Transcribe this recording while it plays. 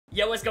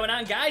Yo, what's going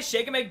on, guys?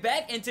 Shake and Make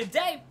back, and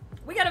today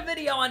we got a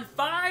video on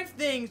 5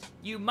 things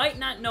you might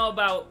not know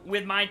about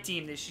with my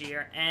team this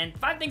year, and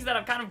 5 things that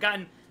I've kind of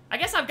gotten, I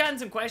guess I've gotten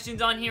some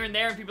questions on here and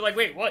there, and people are like,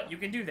 wait, what, you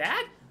can do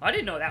that? I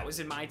didn't know that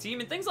was in my team,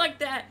 and things like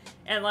that,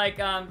 and like,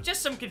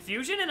 just some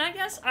confusion, and I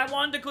guess I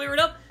wanted to clear it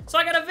up, so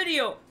I got a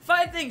video,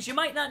 5 things you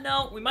might not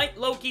know. We might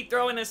low-key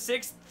throw in a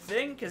 6th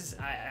thing, because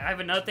I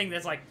have another thing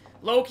that's like,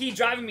 low-key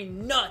driving me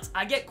nuts.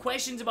 I get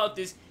questions about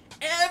this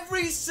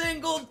every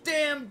single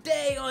damn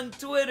day on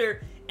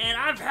Twitter, and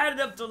I've had it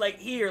up to like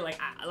here,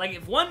 like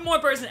if one more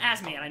person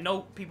asks me, and I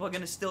know people are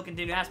gonna still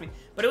continue to ask me,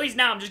 but at least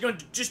now I'm just gonna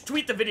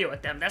tweet the video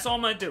at them. That's all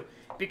I'm gonna do,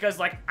 because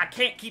like I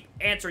can't keep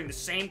answering the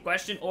same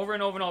question over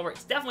and over and over.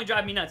 It's definitely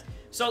driving me nuts.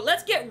 So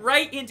let's get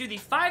right into the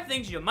 5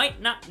 things you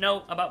might not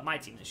know about my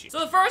team this year. So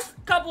the first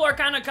couple are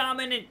kind of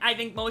common, and I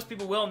think most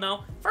people will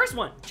know. First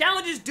one,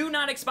 challenges do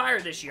not expire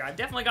this year. I've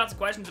definitely got some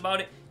questions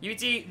about it. You can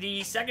see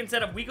the second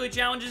set of weekly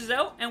challenges is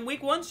out, and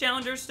week 1's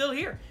challenges are still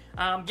here.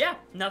 Yeah,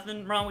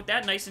 nothing wrong with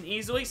that, nice and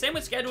easily. Same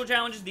with schedule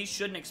challenges, these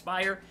shouldn't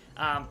expire.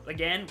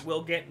 Again,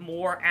 we'll get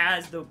more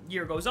as the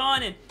year goes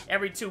on, and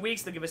every 2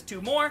 weeks they'll give us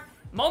 2 more.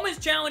 Moments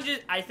challenges,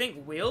 I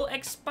think, will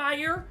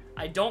expire.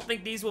 I don't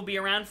think these will be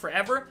around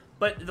forever,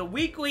 but the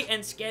weekly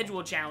and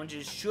schedule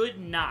challenges should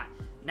not.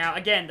 Now,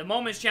 again, the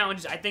moments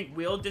challenges, I think,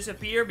 will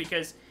disappear,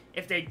 because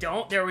if they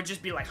don't, there would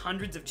just be like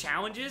hundreds of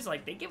challenges.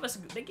 Like, they gave us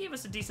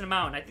a decent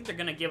amount, and I think they're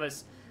gonna give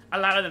us a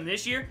lot of them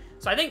this year.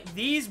 So I think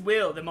these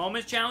will, the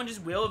moments challenges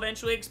will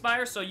eventually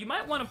expire, so you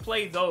might want to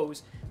play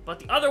those. But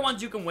the other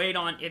ones you can wait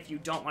on if you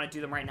don't want to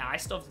do them right now. I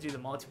still have to do the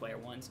multiplayer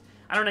ones.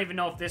 I don't even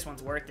know if this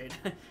one's worth it.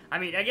 I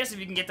mean, I guess if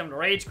you can get them to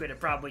rage quit, it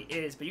probably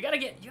is. But you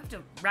have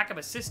to rack up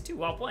assists too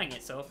while playing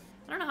it. So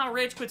I don't know how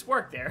rage quits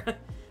work there.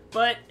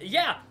 But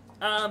yeah,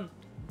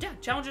 yeah,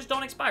 challenges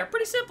don't expire.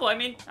 Pretty simple. I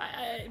mean,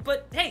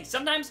 but hey,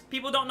 sometimes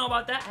people don't know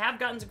about that. I have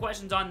gotten some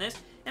questions on this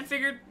and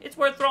figured it's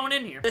worth throwing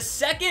in here. The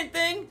second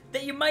thing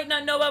that you might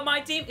not know about my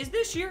team is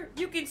this year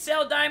you can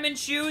sell diamond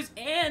shoes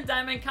and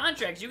diamond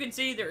contracts. You can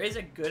see there is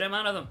a good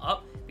amount of them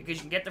up because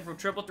you can get them from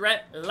Triple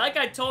Threat, like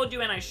I told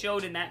you and I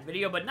showed in that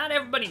video, but not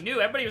everybody knew.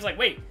 Everybody was like,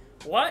 wait,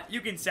 what? You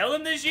can sell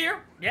them this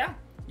year? Yeah.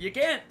 You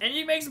can, and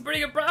you make some pretty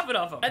good profit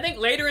off them. I think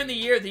later in the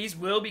year, these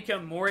will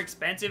become more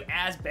expensive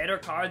as better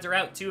cards are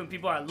out too, and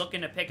people are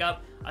looking to pick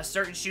up a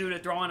certain shoe to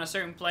throw on a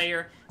certain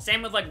player.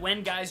 Same with like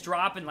when guys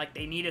drop and like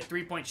they need a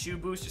 3-point shoe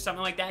boost or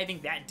something like that. I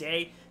think that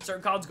day,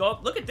 certain cards go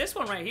up. Look at this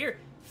one right here.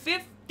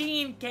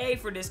 15K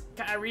for this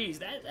Kyrie's.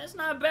 That's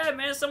not bad,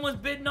 man. Someone's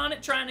bidding on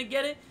it, trying to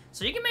get it.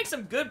 So you can make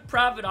some good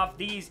profit off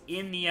these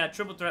in the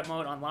Triple Threat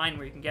mode online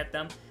where you can get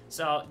them.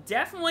 So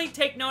definitely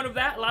take note of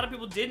that. A lot of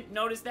people didn't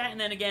notice that. And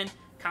then again,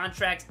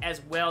 contracts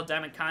as well,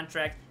 diamond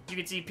contracts. You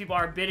can see people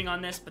are bidding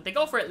on this, but they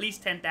go for at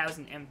least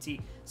 10,000 MT.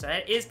 So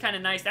that is kind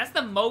of nice. That's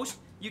the most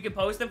you can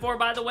post them for,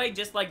 by the way,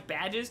 just like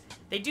badges.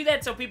 They do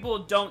that so people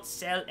don't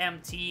sell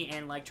MT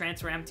and like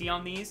transfer MT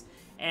on these.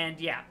 And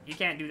yeah, you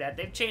can't do that.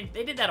 They've changed.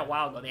 They did that a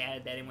while ago. They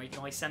added that in where you can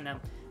only send them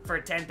for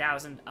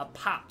 10,000 a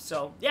pop.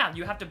 So yeah,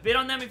 you have to bid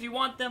on them if you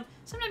want them.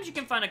 Sometimes you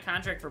can find a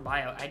contract for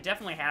buyout. I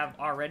definitely have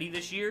already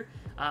this year.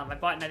 I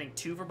bought, I think,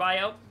 2 for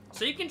buyout.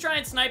 So you can try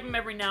and snipe them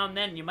every now and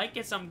then. You might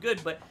get something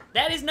good, but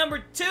that is number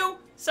 2.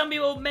 Some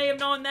people may have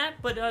known that,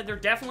 but there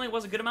definitely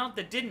was a good amount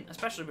that didn't,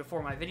 especially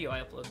before my video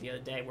I uploaded the other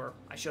day where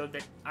I showed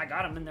that I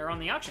got them and they're on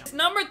the auction.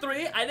 Number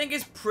 3, I think,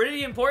 is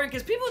pretty important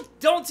because people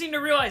don't seem to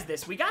realize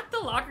this. We got the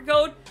locker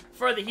code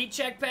for the heat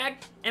check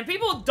pack, and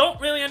people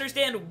don't really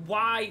understand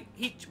why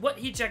what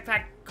heat check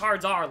pack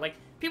cards are. Like,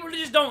 people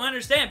just don't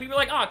understand. People are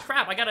like, oh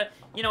crap, I got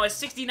a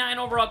 69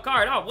 overall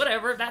card. Oh,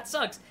 whatever, that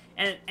sucks.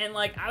 And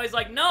like, I was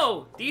like,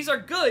 no, these are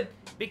good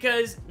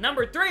because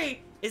number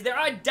 3 is there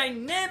are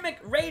dynamic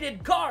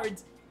rated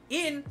cards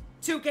in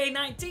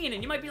 2K19.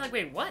 And you might be like,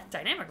 wait, what?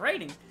 Dynamic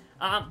ratings?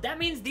 That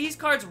means these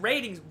cards'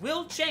 ratings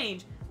will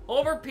change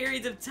over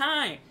periods of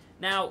time.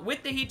 Now,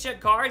 with the heat check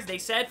cards, they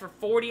said for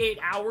 48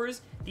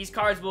 hours, these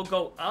cards will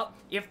go up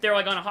if they're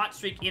like on a hot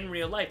streak in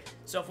real life.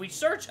 So if we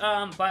search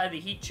by the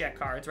heat check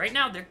cards, right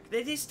now,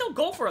 they still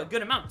go for a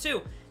good amount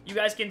too. You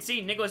guys can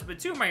see Nicholas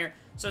Batum right here.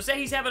 So say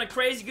he's having a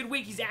crazy good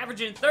week, he's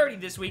averaging 30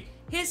 this week,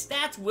 his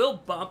stats will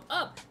bump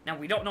up. Now,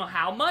 we don't know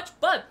how much,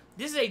 but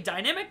this is a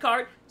dynamic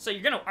card, so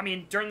you're gonna, I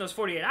mean, during those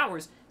 48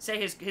 hours, say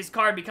his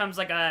card becomes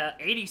like a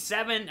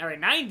 87 or a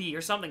 90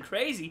 or something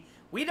crazy.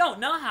 We don't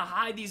know how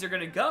high these are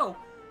gonna go.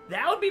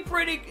 That would be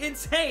pretty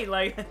insane.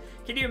 Like,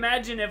 can you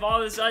imagine if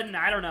all of a sudden,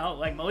 I don't know,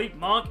 like Malik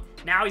Monk,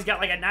 now he's got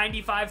like a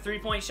 95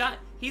 3-point shot,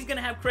 he's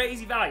gonna have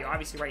crazy value.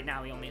 Obviously, right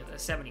now, he only has a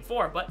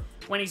 74, but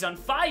when he's on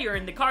fire,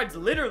 and the cards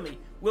literally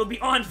will be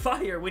on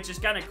fire, which is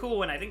kind of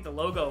cool, and I think the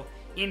logo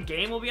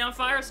in-game will be on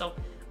fire, so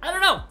I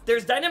don't know.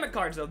 There's dynamic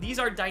cards, though. These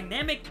are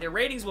dynamic. Their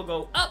ratings will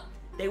go up.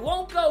 They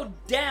won't go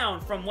down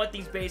from what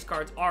these base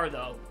cards are,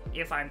 though,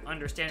 if I'm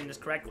understanding this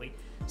correctly.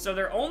 So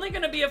they're only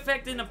going to be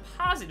affected in a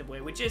positive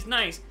way, which is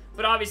nice,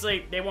 but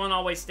obviously they won't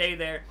always stay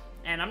there.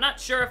 And I'm not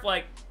sure if,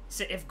 like,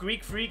 if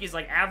Greek Freak is,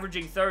 like,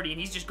 averaging 30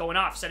 and he's just going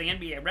off, setting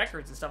NBA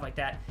records and stuff like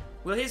that.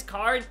 Will his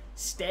card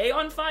stay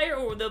on fire,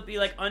 or will they be,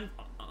 like,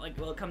 like,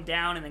 will it come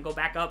down and then go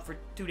back up for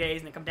 2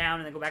 days and then come down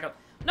and then go back up?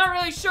 Not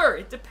really sure.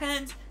 It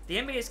depends. The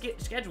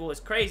NBA schedule is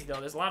crazy, though.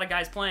 There's a lot of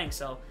guys playing,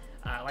 so,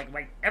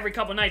 like every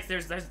couple nights,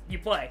 you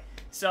play.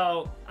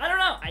 So, I don't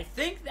know. I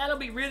think that'll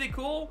be really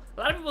cool. A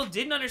lot of people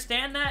didn't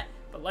understand that,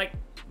 but, like,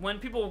 when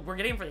people were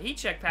getting for the heat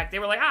check pack, they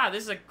were like, ah,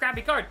 this is a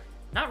crappy card.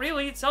 Not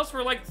really. It sells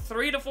for, like,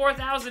 3,000 to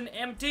 4,000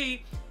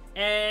 MT,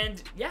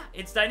 and, yeah,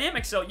 it's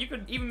dynamic, so you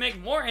could even make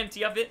more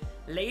MT of it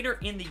later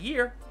in the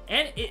year,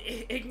 and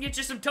it can get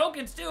you some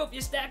tokens, too, if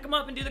you stack them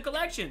up and do the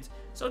collections.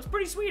 So, it's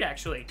pretty sweet,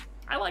 actually.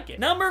 I like it.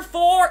 Number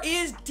 4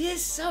 is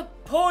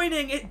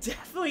disappointing. It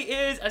definitely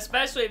is,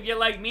 especially if you're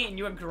like me and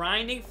you are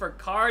grinding for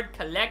card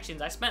collections.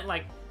 I spent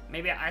like,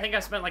 I think I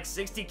spent like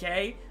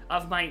 60K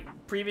of my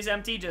previous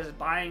MT just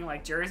buying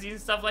like jerseys and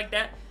stuff like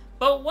that.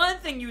 But one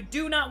thing you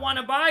do not want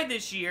to buy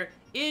this year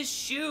is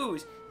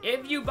shoes.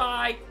 If you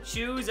buy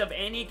shoes of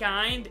any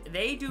kind,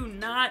 they do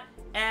not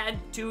add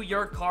to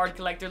your card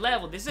collector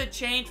level. This is a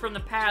change from the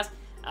past.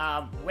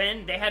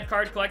 When they had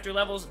card collector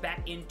levels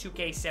back in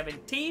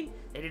 2K17,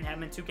 they didn't have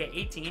them in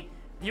 2K18,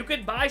 you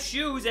could buy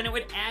shoes and it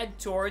would add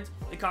towards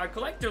the card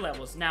collector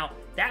levels. Now,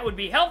 that would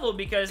be helpful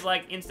because,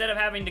 like, instead of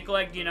having to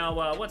collect, you know,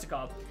 what's it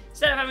called?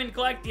 Instead of having to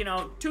collect, you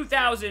know,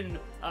 2,000,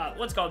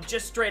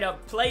 just straight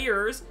up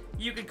players,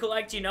 you could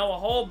collect, you know, a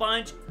whole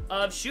bunch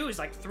of shoes,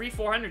 like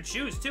 300-400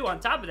 shoes, too, on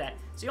top of that.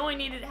 So you only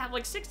needed to have,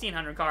 like,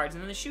 1,600 cards,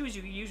 and then the shoes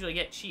you usually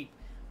get cheap.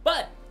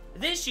 But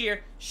this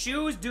year,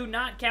 shoes do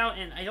not count,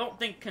 and I don't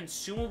think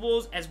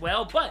consumables as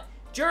well, but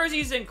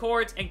jerseys and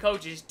courts and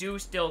coaches do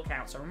still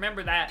count, so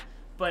remember that.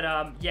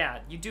 But, yeah,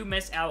 you do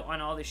miss out on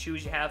all the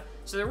shoes you have,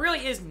 so there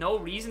really is no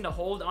reason to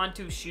hold on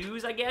to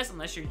shoes, I guess,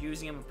 unless you're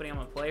using them and putting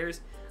them on players.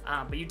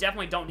 But you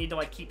definitely don't need to,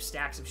 like, keep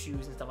stacks of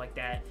shoes and stuff like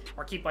that,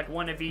 or keep, like,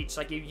 one of each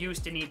like you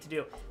used to need to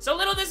do. So a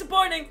little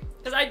disappointing,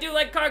 because I do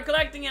like card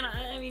collecting, and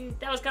I mean,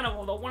 that was kind of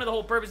one of the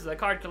whole purposes of the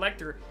card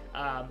collector,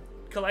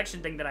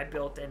 collection thing that I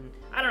built, and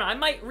I don't know, I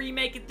might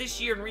remake it this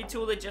year and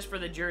retool it just for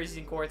the jerseys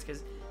and courts,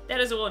 because that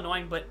is a little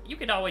annoying, but you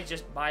could always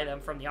just buy them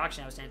from the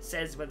auction house and it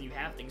says whether you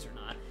have things or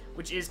not,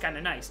 which is kind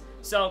of nice.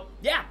 So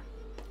yeah,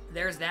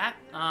 there's that.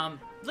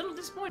 Little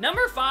disappointing.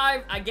 Number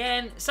 5,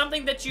 again,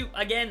 something that you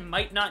again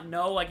might not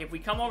know. Like, if we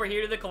come over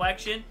here to the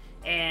collection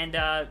and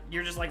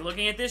you're just like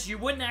looking at this, you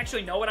wouldn't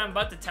actually know what I'm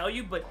about to tell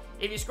you, but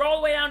if you scroll all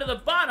the way down to the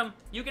bottom,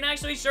 you can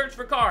actually search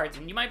for cards,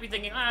 and you might be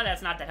thinking, ah,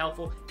 that's not that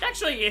helpful. It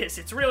actually is.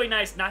 It's really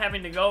nice not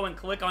having to go and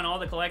click on all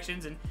the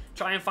collections and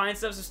try and find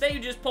stuff. So say you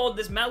just pulled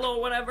this Mellow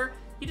or whatever,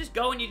 you just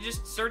go and you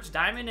just search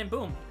Diamond, and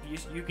boom,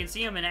 you can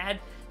see them and add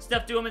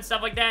stuff to them and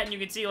stuff like that, and you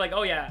can see like,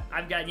 oh yeah,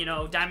 I've got, you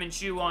know, Diamond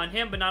Shoe on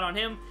him, but not on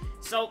him.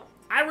 So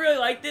I really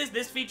like this.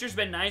 This feature's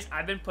been nice.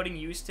 I've been putting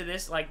use to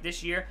this, like,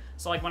 this year.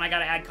 So, like, when I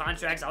gotta add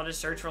contracts, I'll just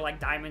search for,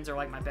 like, diamonds or,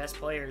 like, my best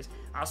players.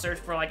 I'll search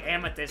for, like,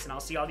 amethyst, and I'll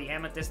see all the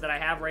amethysts that I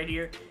have right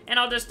here. And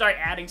I'll just start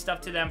adding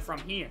stuff to them from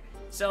here.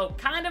 So,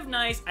 kind of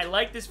nice. I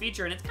like this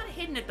feature, and it's kind of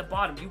hidden at the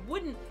bottom. You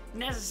wouldn't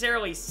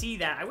necessarily see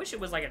that. I wish it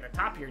was, like, at the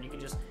top here, and you could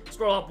just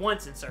scroll up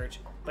once and search.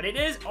 But it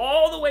is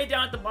all the way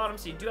down at the bottom,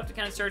 so you do have to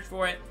kind of search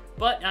for it.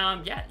 But,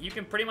 yeah, you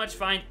can pretty much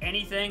find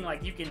anything.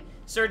 Like, you can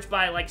search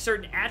by, like,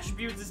 certain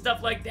attributes and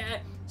stuff like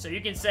that. So you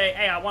can say,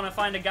 hey, I want to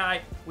find a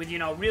guy with, you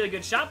know, really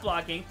good shot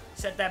blocking.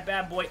 Set that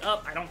bad boy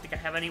up. I don't think I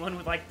have anyone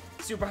with, like,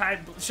 super high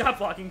shot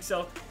blocking.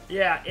 So,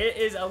 yeah, it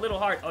is a little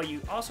hard. Oh,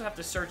 you also have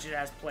to search it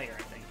as player,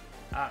 I think.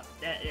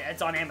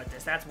 It's on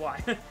Amethyst. That's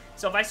why.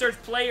 So if I search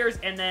players,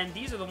 and then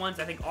these are the ones,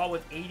 I think, all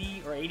with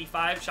 80 or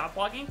 85 shot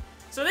blocking.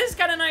 So this is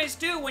kind of nice,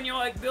 too, when you're,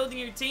 like, building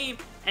your team,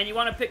 and you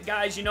want to pick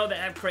guys, you know, that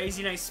have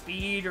crazy nice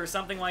speed or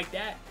something like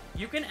that.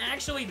 You can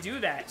actually do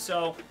that.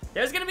 So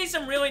there's going to be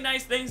some really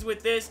nice things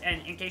with this,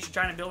 and in case you're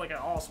trying to build, like, an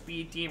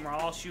all-speed team or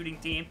all-shooting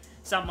team,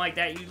 something like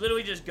that, you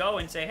literally just go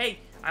and say, hey,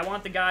 I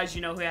want the guys,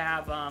 you know, who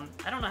have, I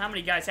don't know how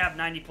many guys have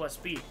 90-plus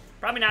speed.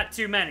 Probably not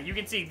too many. You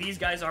can see these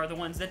guys are the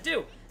ones that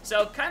do.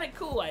 So, kind of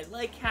cool. I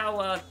like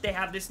how they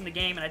have this in the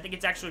game, and I think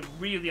it's actually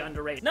really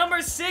underrated.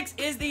 Number 6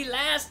 is the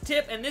last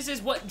tip, and this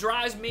is what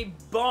drives me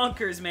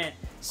bonkers, man.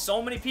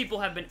 So many people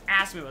have been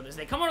asking me about this.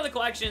 They come over to the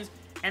collections,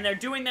 and they're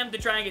doing them to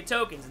try and get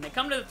tokens. And they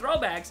come to the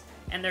throwbacks,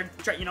 and they're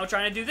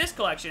trying to do this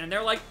collection, and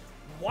they're like,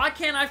 why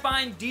can't I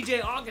find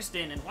DJ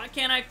Augustin? And why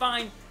can't I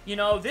find, you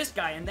know, this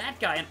guy and that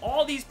guy? And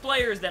all these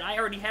players that I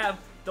already have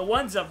the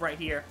ones of right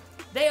here,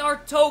 they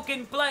are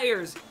token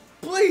players.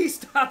 Please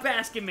stop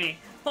asking me.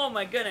 Oh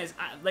my goodness.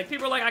 Like,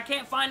 people are like, I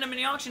can't find them in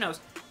the auction house.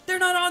 They're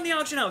not on the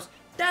auction house.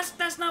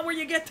 That's not where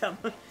you get them.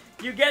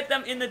 You get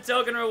them in the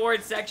token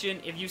rewards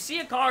section. If you see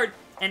a card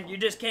and you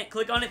just can't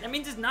click on it, that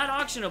means it's not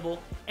auctionable,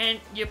 and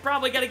you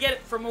probably got to get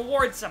it from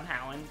rewards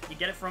somehow, and you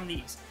get it from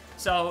these.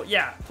 So,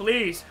 yeah,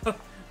 please,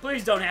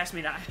 please don't ask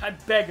me that. I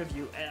beg of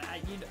you.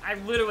 I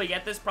literally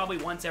get this probably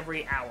once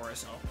every hour or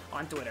so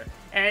on Twitter,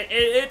 and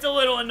it's a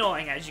little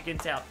annoying, as you can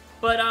tell.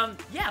 But,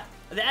 yeah,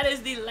 that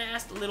is the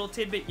last little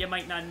tidbit you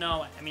might not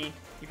know. I mean,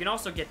 you can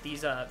also get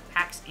these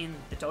packs in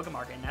the token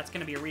market, and that's going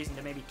to be a reason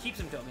to maybe keep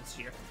some tokens this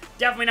year.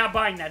 Definitely not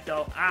buying that,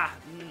 though. I'd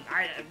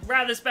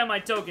rather spend my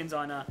tokens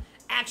on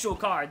actual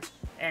cards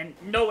and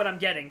know what I'm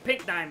getting.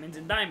 Pink diamonds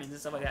and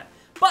stuff like that.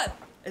 But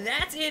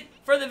that's it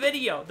for the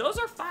video. Those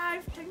are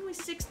 5, technically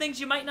 6 things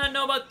you might not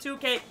know about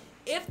 2K.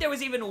 If there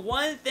was even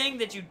one thing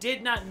that you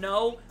did not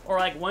know, or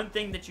like one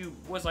thing that you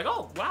was like,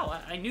 oh, wow,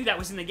 I knew that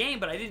was in the game,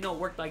 but I didn't know it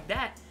worked like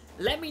that,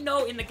 let me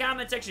know in the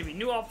comment section. If you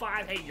knew all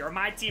 5, hey, you're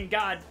my team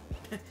god.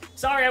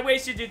 Sorry I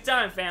wasted your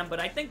time, fam, but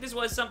I think this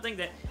was something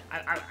that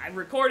I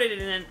recorded,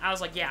 and then I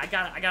was like, yeah, I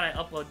gotta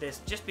upload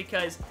this, just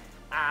because,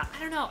 I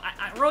don't know,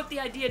 I wrote the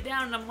idea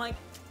down, and I'm like,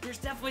 there's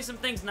definitely some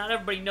things not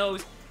everybody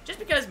knows, just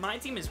because my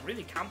team is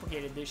really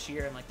complicated this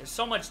year, and like, there's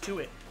so much to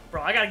it.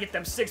 Bro, I gotta get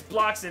them 6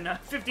 blocks and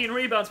 15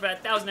 rebounds for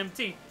that 1,000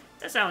 MT.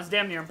 That sounds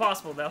damn near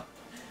impossible, though.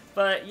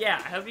 But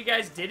yeah, I hope you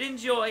guys did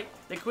enjoy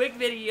the quick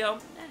video.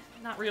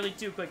 Not really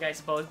too quick, I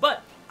suppose,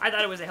 but I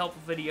thought it was a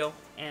helpful video.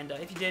 And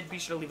if you did, be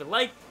sure to leave a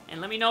like, and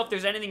let me know if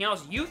there's anything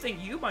else you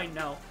think you might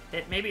know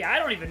that maybe I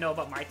don't even know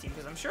about my team,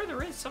 because I'm sure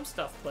there is some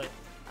stuff, but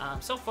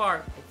so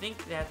far, I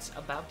think that's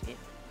about it.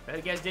 I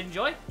hope you guys did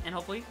enjoy, and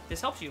hopefully this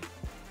helps you.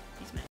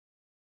 Peace, man.